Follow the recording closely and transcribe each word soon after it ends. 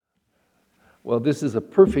Well, this is a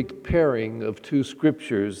perfect pairing of two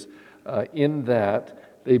scriptures in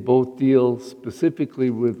that they both deal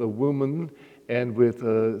specifically with a woman and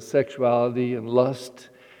with sexuality and lust.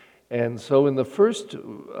 And so in the first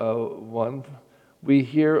one, we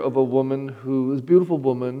hear of a woman who is a beautiful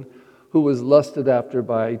woman who was lusted after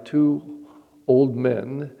by two old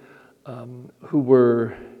men who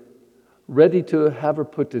were ready to have her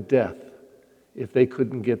put to death if they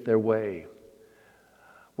couldn't get their way.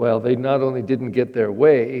 Well, they not only didn't get their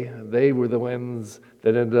way, they were the ones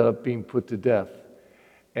that ended up being put to death.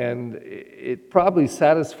 And it probably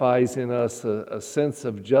satisfies in us a sense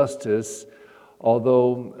of justice,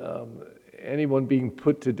 although anyone being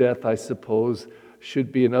put to death, I suppose,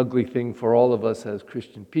 should be an ugly thing for all of us as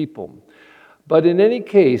Christian people. But in any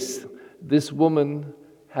case, this woman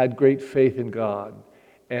had great faith in God.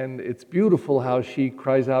 And it's beautiful how she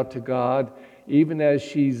cries out to God, even as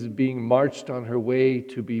she's being marched on her way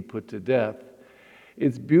to be put to death.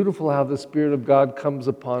 It's beautiful how the Spirit of God comes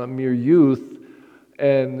upon a mere youth.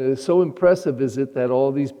 And so impressive is it that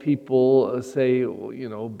all these people say,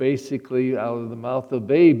 basically out of the mouth of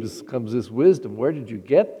babes comes this wisdom. Where did you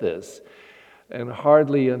get this? And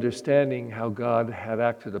hardly understanding how God had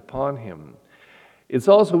acted upon him. It's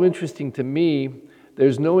also interesting to me,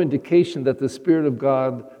 there's no indication that the Spirit of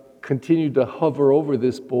God continued to hover over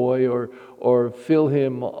this boy or fill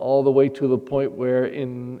him all the way to the point where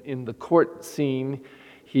in the court scene,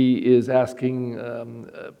 he is asking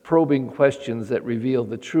probing questions that reveal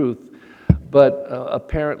the truth. But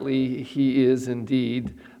apparently he is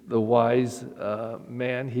indeed the wise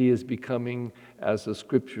man he is becoming, as the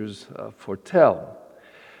scriptures foretell.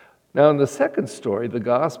 Now in the second story, the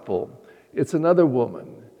gospel, it's another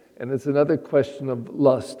woman, and it's another question of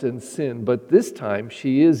lust and sin, but this time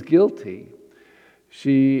she is guilty.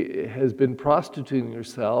 She has been prostituting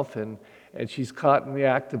herself, and she's caught in the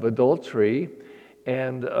act of adultery,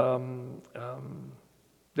 and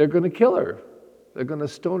they're going to kill her. They're going to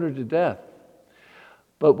stone her to death.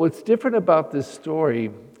 But what's different about this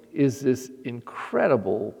story is this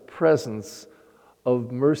incredible presence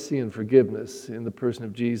of mercy and forgiveness in the person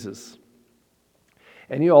of Jesus.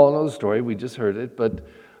 And you all know the story, we just heard it, but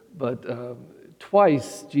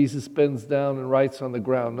twice Jesus bends down and writes on the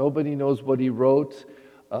ground. Nobody knows what he wrote.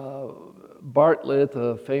 Bartlett,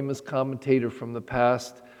 a famous commentator from the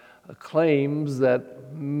past, claims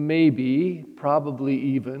that maybe, probably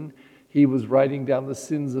even, he was writing down the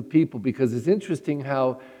sins of people, because it's interesting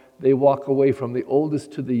how they walk away from the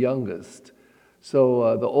oldest to the youngest.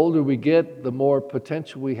 So the older we get, the more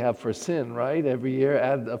potential we have for sin, right? Every year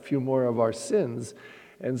add a few more of our sins.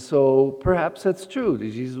 And so perhaps that's true.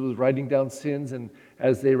 Jesus was writing down sins, and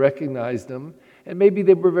as they recognized them, and maybe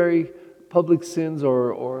they were very public sins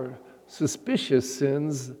or suspicious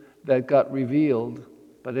sins that got revealed.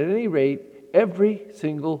 But at any rate, every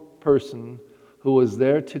single person who was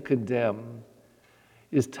there to condemn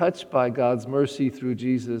is touched by God's mercy through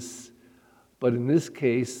Jesus. But in this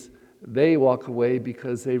case, they walk away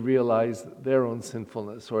because they realize their own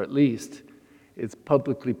sinfulness, or at least it's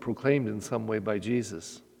publicly proclaimed in some way by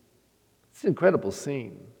Jesus. It's an incredible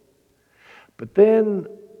scene. But then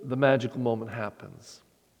the magical moment happens.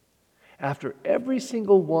 After every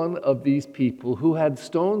single one of these people who had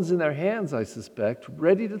stones in their hands, I suspect,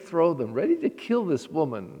 ready to throw them, ready to kill this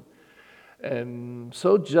woman, and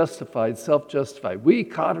so justified, self-justified. We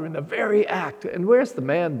caught her in the very act. And where's the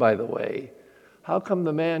man, by the way? How come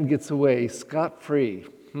the man gets away scot-free?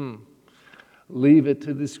 Leave it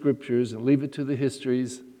to the scriptures and leave it to the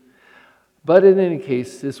histories. But in any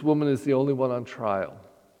case, this woman is the only one on trial.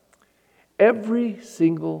 Every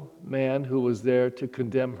single man who was there to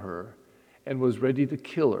condemn her and was ready to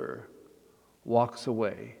kill her walks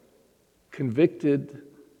away, convicted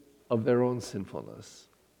of their own sinfulness.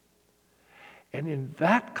 And in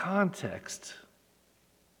that context,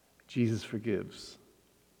 Jesus forgives.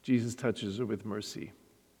 Jesus touches her with mercy.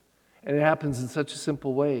 And it happens in such a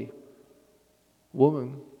simple way.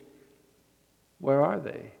 Woman, where are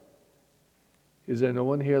they? Is there no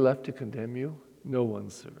one here left to condemn you? No one,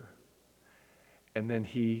 sir. And then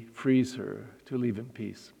he frees her to leave in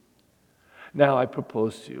peace. Now I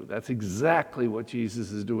propose to you, that's exactly what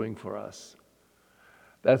Jesus is doing for us.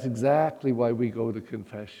 That's exactly why we go to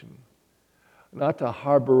confession. Not to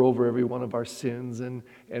harbor over every one of our sins and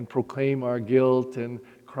proclaim our guilt and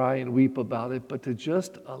cry and weep about it, but to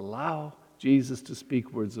just allow Jesus to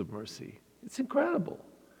speak words of mercy. It's incredible.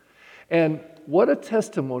 And what a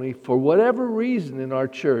testimony, for whatever reason in our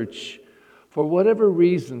church, for whatever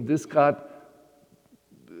reason this got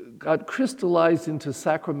crystallized into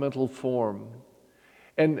sacramental form.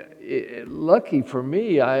 And lucky for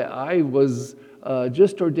me, I was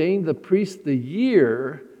just ordained the priest the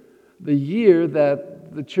year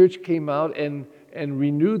that the church came out and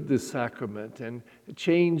renewed this sacrament and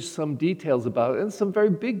changed some details about it, and some very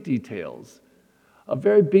big details. A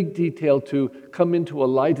very big detail to come into a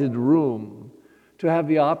lighted room, to have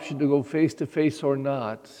the option to go face to face or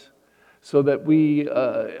not, so that we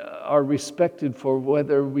are respected for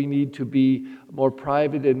whether we need to be more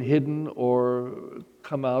private and hidden or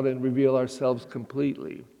come out and reveal ourselves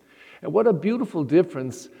completely. And what a beautiful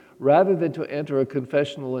difference, rather than to enter a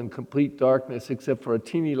confessional in complete darkness except for a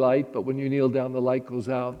teeny light, but when you kneel down the light goes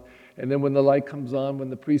out, and then when the light comes on, when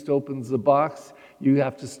the priest opens the box,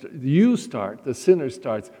 the sinner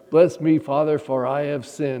starts. Bless me, Father, for I have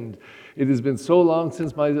sinned. It has been so long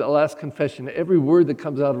since my last confession. Every word that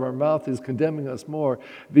comes out of our mouth is condemning us more.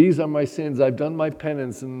 These are my sins. I've done my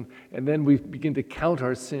penance. And then we begin to count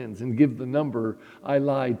our sins and give the number. I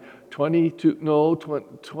lied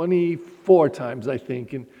 24 times, I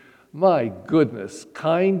think. And my goodness,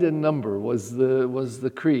 kind and number was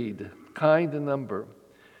the creed. Kind and number.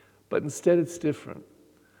 But instead it's different.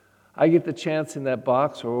 I get the chance in that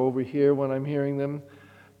box or over here when I'm hearing them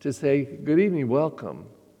to say, good evening, welcome.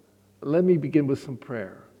 Let me begin with some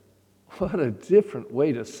prayer. What a different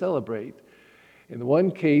way to celebrate. In the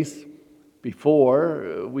one case,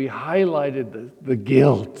 before, we highlighted the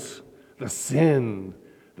guilt, the sin,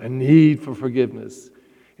 the need for forgiveness.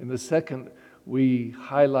 In the second, we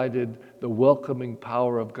highlighted the welcoming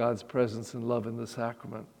power of God's presence and love in the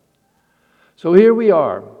sacrament. So here we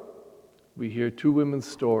are. We hear two women's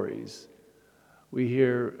stories. We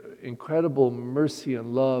hear incredible mercy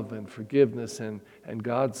and love and forgiveness and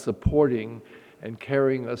God supporting and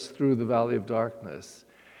carrying us through the valley of darkness.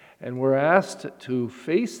 And we're asked to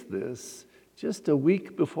face this just a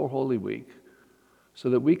week before Holy Week so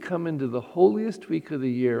that we come into the holiest week of the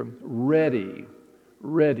year ready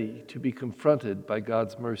to be confronted by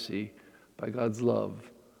God's mercy, by God's love,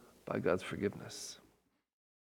 by God's forgiveness.